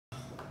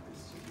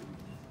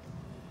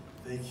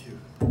Thank you.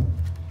 Oh,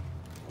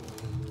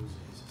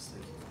 Jesus,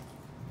 thank you.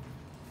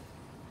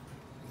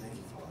 Thank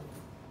you,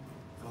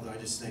 Father. Father,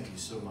 I just thank you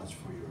so much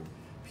for your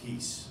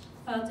peace.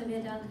 Vater,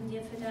 wir danken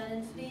dir für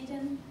deinen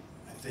Frieden.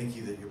 I thank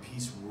you that your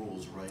peace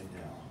rules right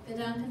now. Wir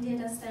danken dir,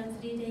 dass dein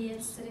Friede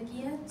jetzt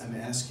regiert. I'm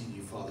asking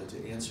you, Father, to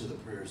answer the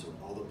prayers of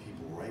all the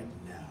people right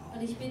now.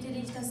 Und ich bitte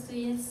dich, dass du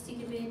jetzt die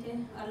Gebete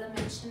aller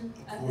Menschen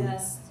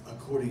erhörst.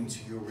 According to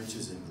your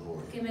riches and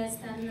glory. Gemäß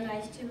deinen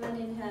Reichtümern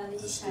in The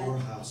Herrlichkeit.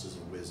 storehouses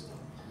of wisdom.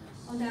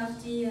 Und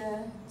auch die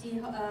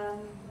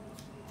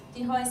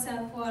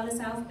Häuser, wo alles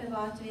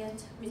aufbewahrt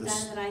wird mit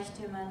deinen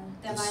Reichtümern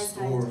der The Weisheit.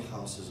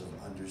 storehouses of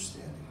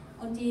understanding.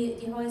 Und die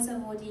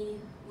Häuser,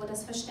 wo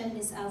das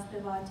Verständnis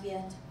aufbewahrt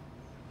wird.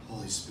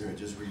 Holy Spirit,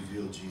 just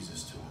reveal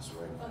Jesus to us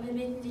right now. Und wir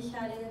bitten dich,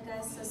 Heiliger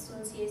Geist, dass du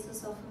uns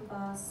Jesus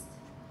offenbarst.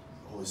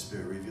 Holy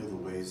Spirit, reveal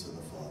the ways of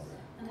the Father.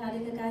 Und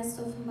Heiliger Geist,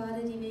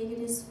 offenbare die Wege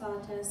des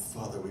Vaters.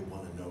 Father, we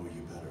want to know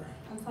you better.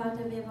 Und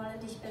Vater, wir wollen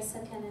dich besser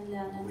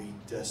kennenlernen. We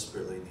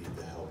desperately need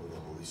the help of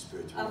the Holy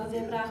Spirit to Aber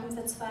wir reveal. brauchen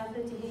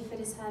verzweifelt die Hilfe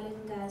des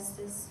Heiligen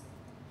Geistes.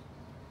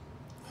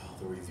 Oh,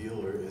 the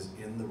revealer is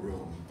in the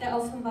room. Der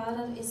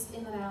Offenbarer ist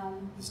im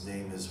Raum. His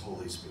name is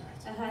Holy Spirit.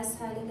 Er heißt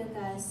Heiliger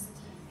Geist.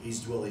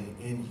 He's dwelling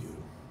in you.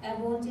 Er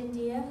wohnt in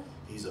dir,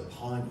 He's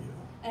upon you.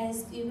 er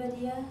ist über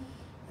dir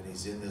And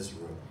he's in this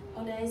room.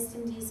 und er ist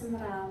in diesem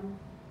Raum.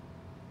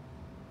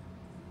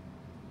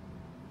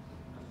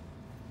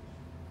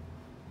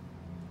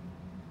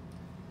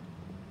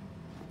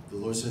 The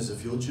Lord says,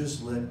 if you'll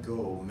just let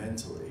go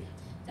mentally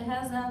Der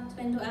Herr sagt,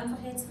 wenn du einfach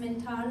jetzt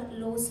mental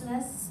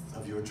loslässt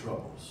of your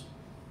troubles,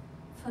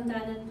 von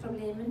deinen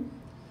Problemen,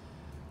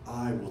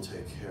 I will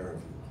take care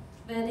of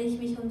you. werde ich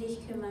mich um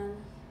dich kümmern.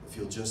 If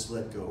you'll just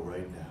let go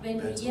right now, Wenn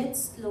du mentally.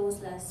 jetzt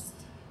loslässt,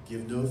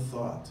 Give no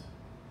thought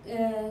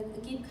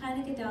gib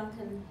keine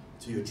Gedanken,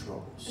 to your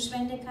troubles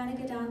verschwende keine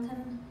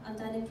Gedanken an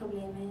deine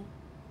Probleme.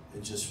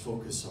 and just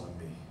focus on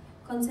me.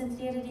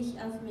 Konzentriere dich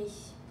auf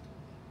mich.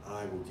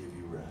 I will give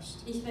you rest.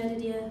 Ich werde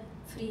dir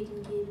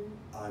Frieden geben.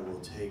 I will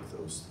take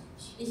those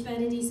things, Ich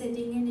werde diese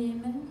Dinge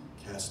nehmen,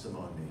 cast them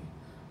on me.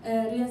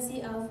 rühr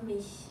sie auf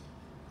mich.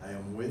 I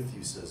am with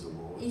you, says the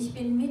Lord. Ich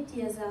bin mit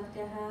dir, sagt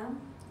der Herr.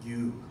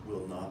 You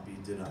will not be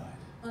denied.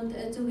 Und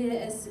es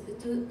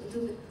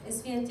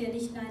wird dir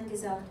nicht Nein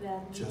gesagt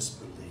werden. Just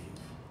believe.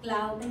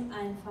 Glaube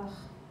einfach.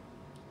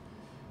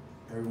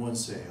 Everyone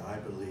say, I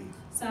believe.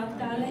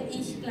 Sagt alle,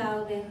 ich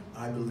glaube.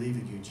 I believe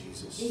in you,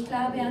 Jesus. Ich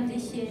glaube an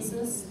dich,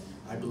 Jesus.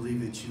 I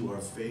believe that you are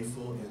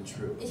faithful and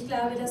true. Ich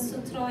glaube, dass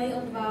du treu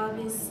und wahr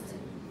bist.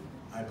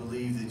 I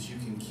believe that you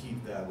can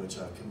keep that which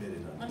I've committed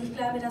Und unto ich you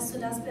glaube, dass du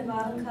das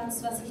bewahren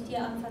kannst, was ich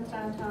dir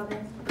anvertraut habe.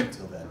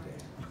 until that day.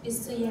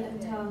 Bis zu jedem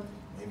Tag.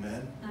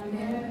 Amen.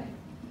 Amen.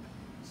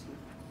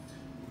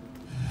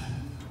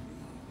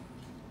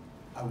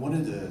 I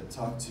wanted to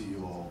talk to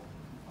you all.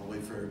 I'll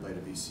wait for everybody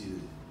to be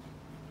seated.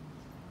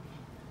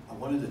 I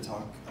wanted to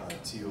talk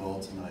to you all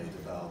tonight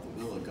about the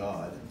will of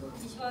God,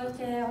 Ich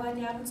wollte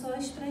heute Abend zu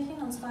euch sprechen,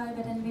 und zwar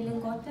über den Willen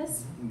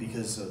Gottes.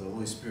 because the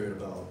Holy Spirit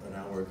about an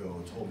hour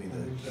ago told me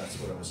that that's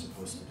what I was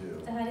supposed to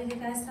do. Der Heilige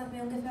Geist hat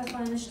mir ungefähr vor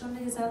einer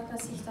Stunde gesagt,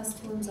 dass ich das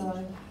tun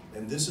soll.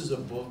 And this is a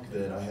book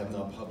that I have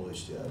not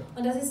published yet.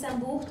 Und das ist ein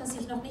Buch, das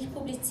ich noch nicht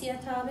publiziert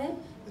habe.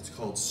 It's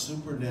called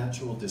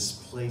Supernatural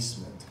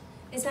Displacement.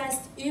 Es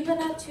heißt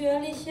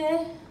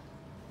übernatürliche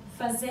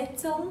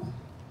Versetzung.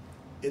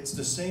 It's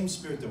the same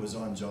spirit that was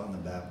on John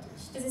the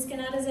Baptist. Es ist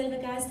genau derselbe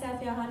Geist, der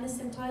auf Johannes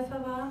den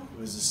Täufer war.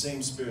 It was the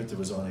same spirit that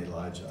was on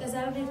Elijah.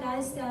 Derselbe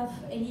Geist, der auf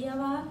Elia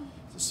war.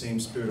 The same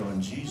spirit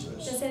on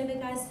Jesus. Derselbe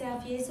Geist, der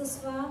auf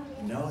Jesus war.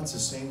 And now it's the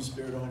same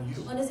spirit on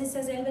you. Und es ist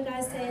derselbe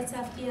Geist, der jetzt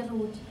auf dir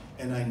ruht.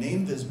 And I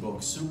named this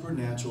book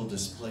Supernatural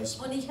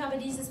Displacement. Und ich habe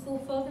dieses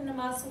Buch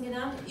folgendermaßen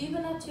genannt: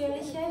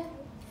 Übernatürliche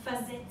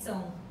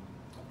Versetzung.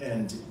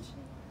 And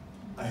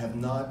I have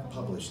not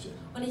published it,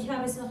 Und ich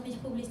habe es noch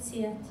nicht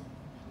publiziert.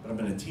 but I'm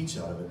going to teach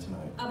out of it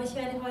tonight. Aber ich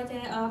werde heute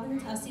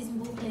Abend aus diesem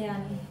Buch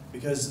lernen.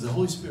 Because the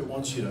Holy Spirit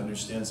wants you to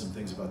understand some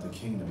things about the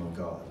kingdom of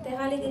God. Der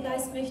Heilige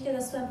Geist möchte,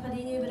 dass du ein paar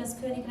Dinge über das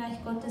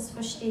Königreich Gottes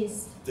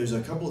verstehst. There's a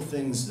couple of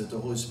things that the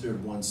Holy Spirit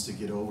wants to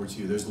get over to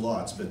you. There's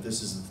lots, but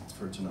this is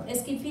for tonight.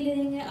 Es gibt viele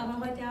Dinge, aber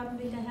heute Abend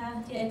will der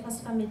Herr dir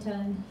etwas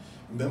vermitteln.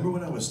 Remember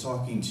when I was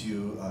talking to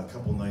you a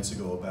couple nights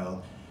ago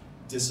about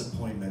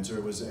disappointments, or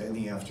it was in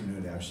the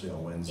afternoon actually on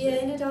Ihr Wednesday.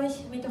 erinnert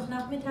euch,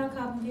 Mittwochnachmittag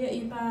haben wir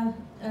über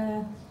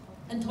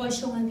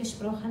Enttäuschungen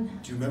gesprochen.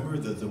 Do you remember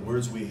the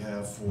words we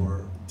have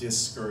for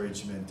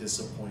discouragement,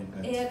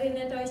 disappointment? Ihr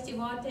erinnert euch die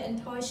Worte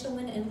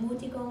Enttäuschungen,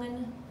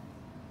 Entmutigungen.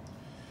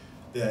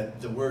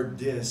 That the word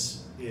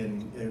dis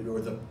in, or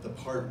the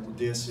part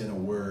dis in a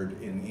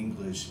word in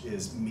English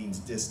means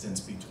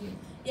distance between.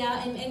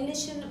 Ja, im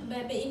Englischen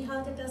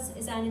beinhaltet das,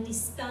 es eine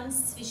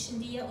Distanz zwischen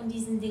dir und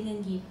diesen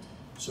Dingen gibt.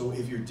 So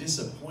if you're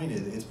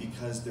disappointed, it's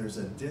because there's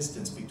a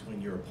distance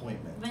between your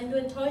appointment. Wenn du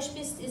enttäuscht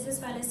bist, ist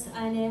es, weil es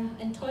eine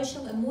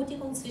Enttäuschung,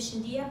 Ermutigung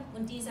zwischen dir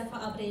und dieser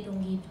Verabredung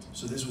gibt.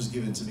 So this was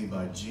given to me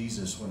by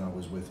Jesus when I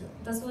was with him.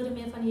 Das wurde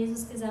mir von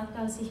Jesus gesagt,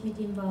 als ich mit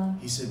ihm war.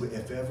 He said,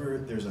 if ever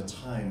there's a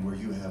time where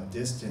you have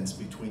distance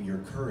between your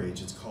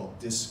courage, it's called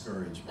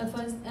discouragement.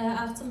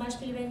 Auch zum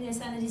Beispiel, wenn es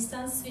eine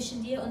Distanz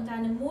zwischen dir und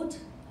deinem Mut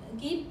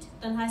gibt,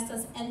 dann heißt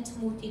das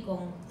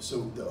Entmutigung.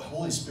 So the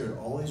Holy Spirit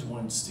always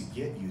wants to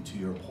get you to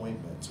your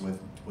appointments with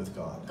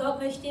God. Gott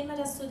möchte immer,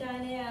 dass du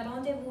deine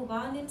Rendezvous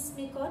wahrnimmst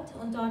mit Gott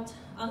und dort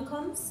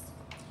ankommst.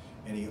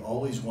 And he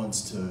always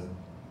wants to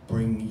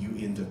bring you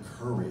into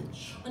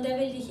courage. Und er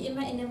will dich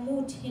immer in den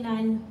Mut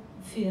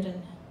hineinführen.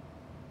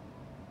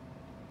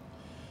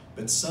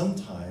 But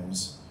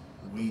sometimes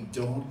we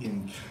don't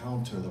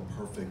encounter the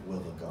perfect will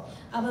of God.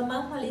 Aber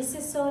manchmal ist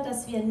es so,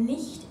 dass wir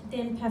nicht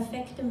den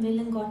perfekten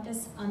Willen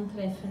Gottes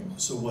antreffen.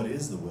 So what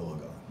is the will of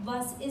God?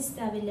 Was ist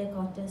der Wille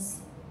Gottes?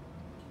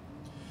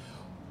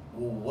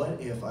 Well, what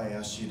if I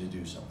asked you to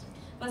do something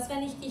Was,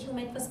 wenn ich dich um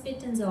etwas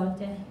bitten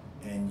sollte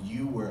and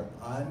you were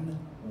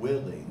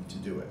unwilling to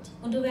do it?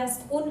 und du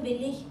wärst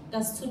unwillig,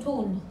 das zu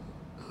tun?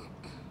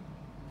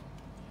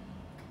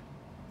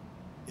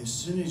 As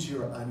soon as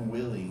you're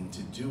unwilling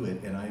to do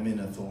it and I'm in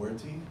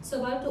authority,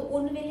 Sobald du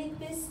unwillig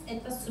bist,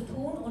 etwas zu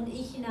tun und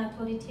ich in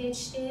Autorität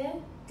stehe,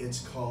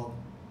 it's called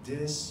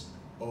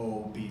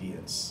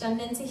disobedience. dann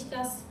nennt sich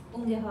das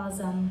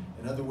Ungehorsam.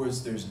 In other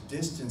words, there's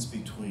distance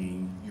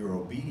between your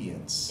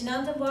obedience In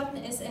anderen Worten,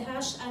 es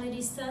herrscht eine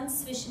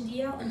Distanz zwischen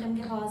dir und dem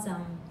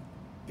Gehorsam,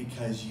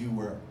 because you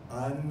were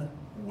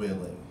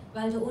unwilling.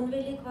 weil du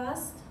unwillig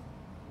warst.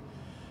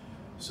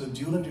 So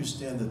do you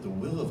understand that the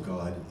will of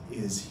God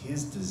is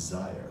his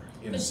desire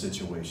in a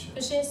situation?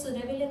 Verstehst du,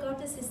 der Wille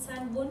Gottes ist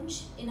sein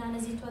Wunsch in einer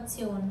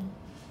Situation.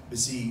 But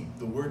see,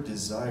 the word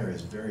desire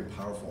is very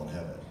powerful in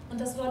heaven. Und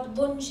das Wort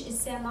Wunsch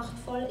ist sehr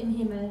machtvoll im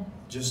Himmel,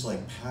 Just like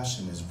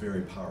passion is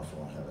very powerful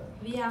in heaven.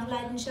 wie auch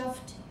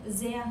Leidenschaft ist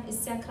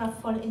sehr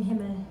kraftvoll im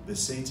Himmel. But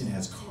Satan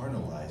has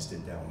carnalized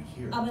it down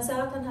here. Aber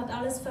Satan hat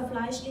alles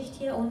verfleischlicht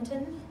hier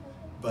unten.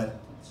 But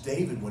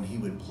David, when he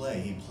would play,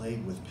 he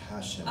played with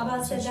passion. Aber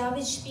als der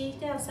David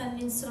spielte auf seinen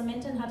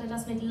Instrumenten, hat er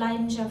das mit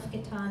Leidenschaft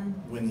getan.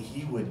 When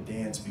he would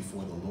dance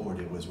before the Lord,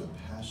 it was with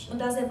passion.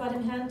 Und als er vor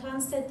dem Herrn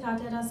tanzte,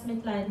 tat er das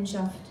mit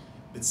Leidenschaft,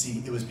 But see,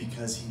 it was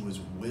because he was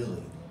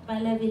willing.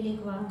 weil er willig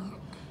war.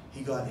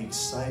 He got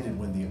excited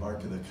when the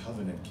Ark of the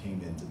Covenant came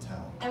into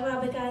town. Er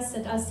war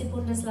begeistert, als die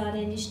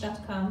Bundeslade in die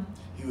Stadt kam.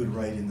 He would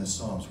write in the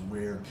Psalms,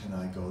 where can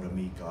I go to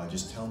meet God?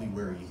 Just tell me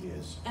where he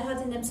is. Er hat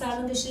in dem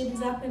Psalm geschrieben,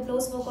 sag mir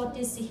bloß, wo Gott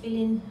ist, ich will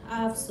ihn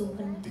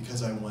aufsuchen.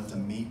 Because I want to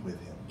meet with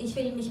him. Ich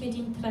will mich mit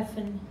ihm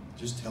treffen.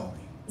 Just tell me.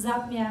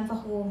 Sag mir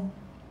einfach wo.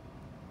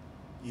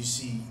 You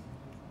see,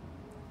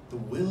 the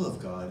will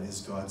of God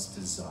is God's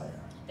desire.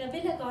 Der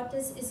Wille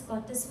Gottes ist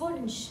Gottes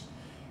Wunsch.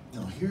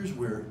 Now here's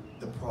where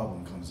the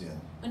problem comes in.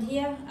 Und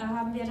hier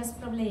haben wir das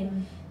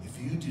Problem. If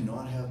you do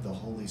not have the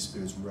Holy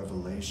Spirit's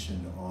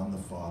revelation on the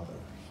Father,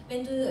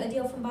 Wenn du die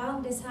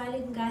Offenbarung des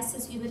Heiligen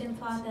Geistes über den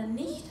Vater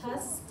nicht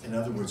hast, in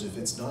other words, if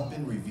it's not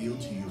been revealed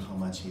to you how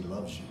much he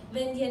loves you,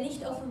 wenn dir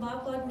nicht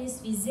offenbart worden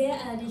ist, wie sehr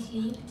er dich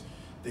liebt,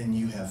 then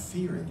you have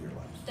fear in your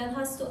life, dann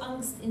hast du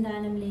Angst in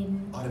deinem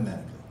Leben.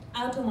 automatically.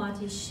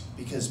 Automatisch.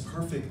 Because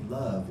perfect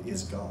love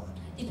is God.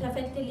 Die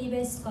perfekte Liebe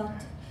ist Gott.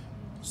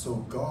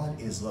 So God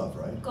is love,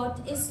 right? Gott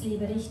ist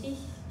Liebe, richtig?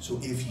 So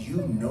if you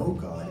know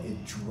God, it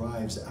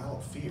drives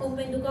out fear. Und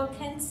wenn du Gott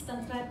kennst,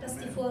 dann treibt das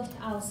die Furcht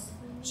aus.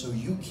 So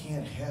you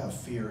can't have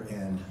fear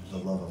and the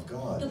love of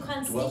God Du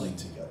kannst dwelling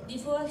nicht together die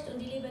Furcht und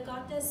die Liebe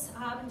Gottes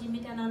haben, die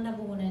miteinander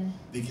wohnen,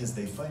 because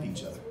they fight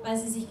each other weil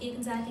sie sich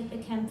gegenseitig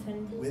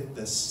bekämpfen. with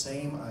the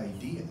same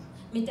idea.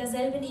 Mit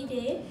derselben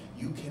Idee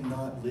You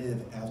cannot live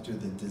after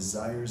the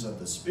desires of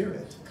the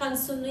Spirit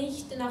kannst du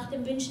nicht nach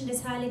den Wünschen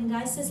des Heiligen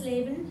Geistes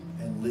leben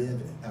and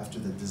live after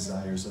the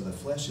desires of the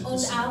flesh at the und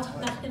same auch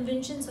time. nach den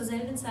Wünschen zur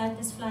selben Zeit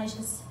des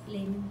Fleisches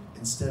leben.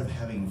 Instead of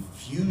having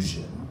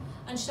fusion,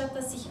 Anstatt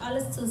dass sich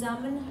alles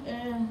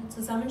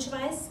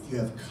zusammenschweißt, you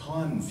have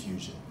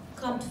confusion.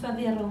 kommt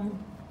Verwirrung.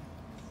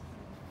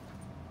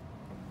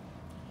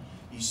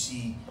 You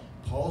see,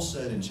 Paul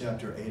said in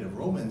chapter 8 of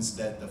Romans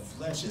that the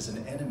flesh is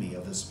an enemy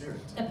of the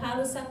Spirit. Der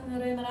Paulus sagt in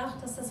Römer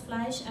 8, dass das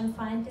Fleisch ein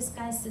Feind des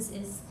Geistes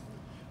ist.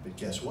 But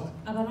guess what?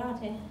 Aber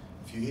rate,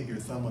 If you hit your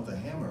thumb with a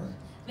hammer,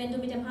 wenn du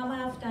mit dem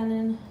Hammer auf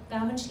deinen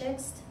Daumen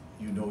schlägst,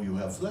 you know you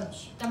have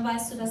flesh. dann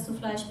weißt du, dass du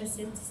Fleisch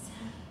besitzt.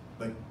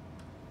 But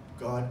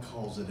God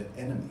calls it an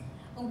enemy.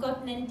 Und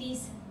Gott nennt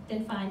dies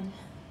den Feind.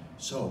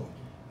 So,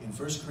 in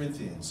 1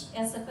 Corinthians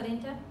 1.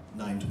 Korinther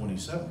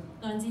 9:27,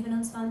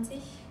 9,27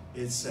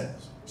 it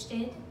says,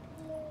 steht,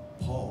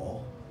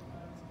 Paul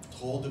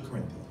told the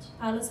Corinthians,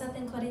 Paulus hat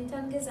den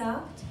Korinthern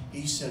gesagt,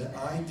 he said,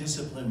 I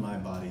discipline my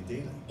body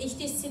daily. ich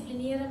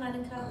diszipliniere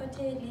meinen Körper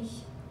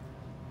täglich.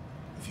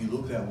 If you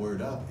look that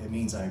word up, it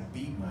means I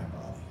beat my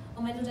body.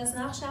 Und wenn du das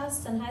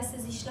nachschaust, dann heißt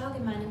es, ich schlage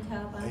meinen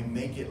Körper. I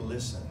make it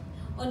listen.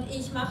 Und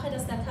ich mache,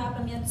 dass der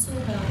Körper mir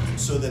zuhört.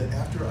 So that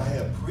after I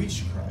have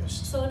preached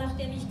Christ, So,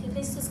 nachdem ich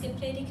Christus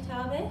gepredigt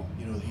habe,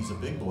 you know, he's a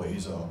big boy,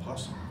 he's an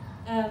apostle.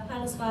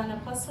 Paulus war ein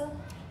Apostel,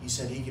 He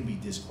said he can be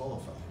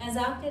disqualified. er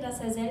sagte, dass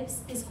er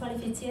selbst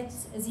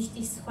sich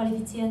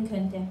disqualifizieren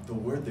könnte. The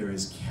word there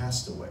is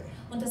castaway,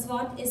 Und das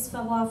Wort ist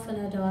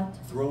Verworfener dort.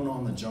 thrown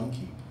on the junk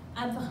heap.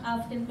 Einfach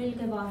auf den Müll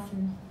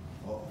geworfen.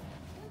 Oh.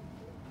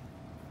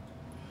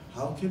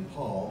 How could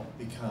Paul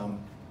become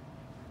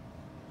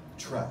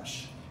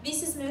trash? Wie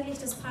ist es möglich,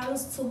 dass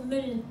Paulus zum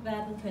Müll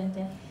werden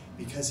könnte?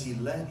 Because he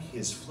let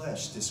his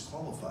flesh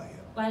disqualify him.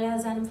 Weil er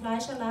seinem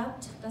Fleisch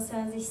erlaubt, dass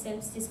er sich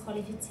selbst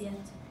disqualifiziert.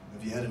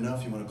 Have you had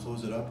enough? You want to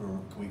close it up, or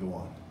can we go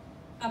on?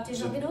 Habt ihr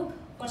schon genug?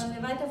 Wollen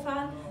wir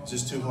weiterfahren? Is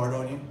this too hard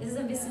on you? Ist es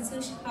ein bisschen zu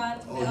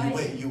hart Oh, für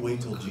euch? you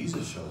wait till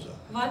Jesus shows up.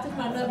 Wartet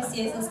mal nur, bis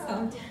Jesus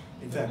kommt.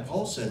 In fact,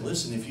 Paul said,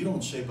 listen, if you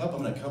don't shape up,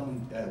 I'm going to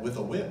come with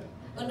a whip.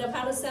 Und der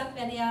Paulus sagt,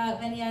 wenn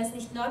ihr es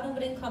nicht in Ordnung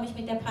bringt, komme ich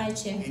mit der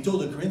Peitsche. He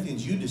told the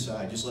Corinthians, you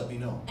decide, just let me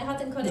know. Er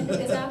hat den Korinther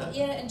gesagt,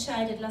 ihr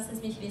entscheidet, lasst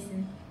es mich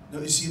wissen. No,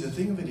 you see, the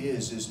thing of it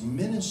is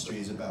ministry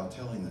is about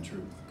telling the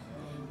truth.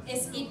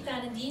 Es gibt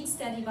einen Dienst,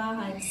 der die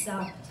Wahrheit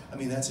sagt, I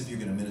mean, that's if you're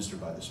going to minister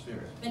by the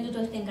Spirit. wenn du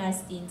durch den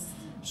Geist dienst.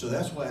 So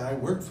that's why I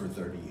worked for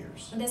 30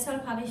 years. Und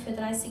deshalb habe ich für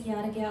 30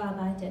 Jahre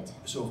gearbeitet.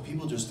 So if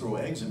people just throw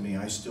eggs at me,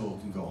 I still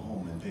can go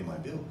home and pay my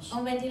bills.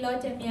 Und wenn die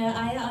Leute mir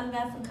Eier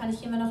anwerfen, kann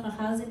ich immer noch nach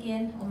Hause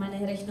gehen und meine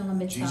Rechnungen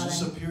Jesus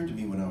bezahlen. appeared to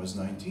me when I was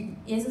 19.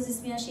 Jesus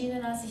ist mir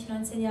erschienen, als ich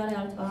 19 Jahre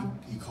alt war.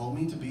 He called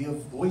me to be a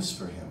voice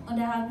for him. Und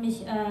er hat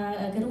mich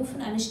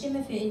gerufen, eine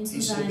Stimme für ihn zu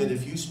He said that sein.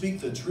 if you speak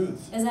the truth,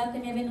 Er sagte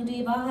mir, wenn du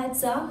die Wahrheit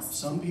sagst,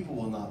 some people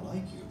will not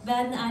like you.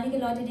 werden einige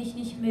Leute dich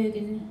nicht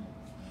mögen.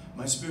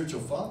 My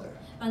spiritual father,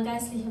 Mein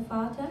geistlicher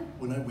Vater,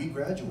 when we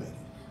graduated,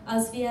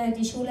 als wir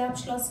die Schule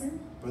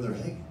abschlossen, Brother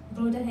Hagen,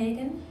 Bruder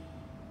Hagen,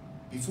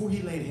 before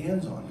he laid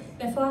hands on me,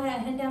 bevor er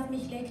Hände auf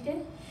mich legte,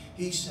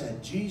 he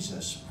said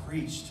Jesus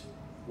preached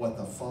what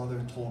the Father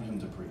told him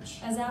to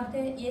preach. er sagte,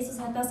 Jesus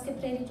hat das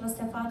gepredigt, was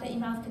der Vater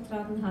ihm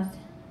aufgetragen hat.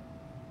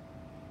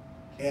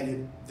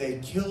 And they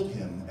killed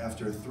him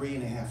after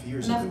 3.5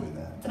 years of Nach doing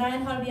that.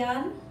 3,5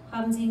 Jahren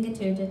haben sie ihn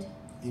getötet.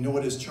 You know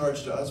what his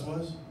charge to us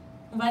was?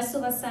 Und weißt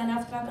du, was sein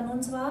Auftrag an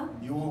uns war?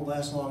 You won't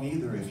last long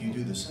either if you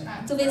do the same.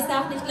 Du wirst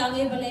auch nicht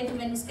lange überleben,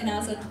 wenn du es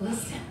genauso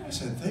tust. I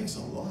said, thanks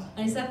a lot.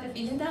 Und ich sagte,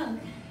 vielen Dank.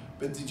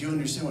 But did you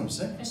understand what I'm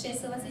saying?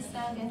 Verstehst du, was ich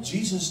sage?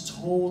 Jesus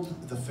told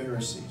the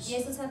Pharisees,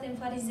 Jesus hat den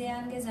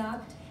Pharisäern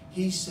gesagt,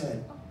 he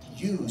said,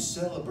 you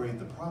celebrate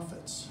the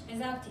prophets er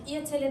sagt,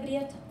 ihr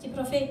zelebriert die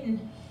Propheten,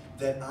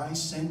 that I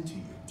sent to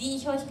you, die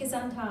ich euch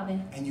gesandt habe.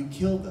 and you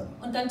killed them.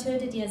 Und dann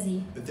tötet ihr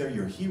sie. But they're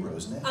your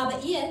heroes now. Aber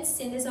jetzt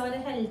sind es eure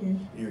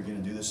Helden. And you're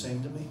going to do the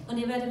same to me. Und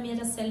ihr werdet mir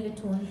dasselbe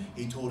tun.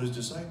 He told his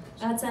disciples.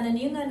 Er hat seinen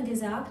Jüngern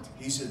gesagt,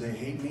 He said, they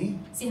hate me,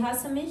 sie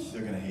hassen mich,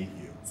 they're going to hate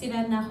you. sie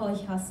werden auch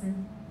euch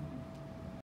hassen.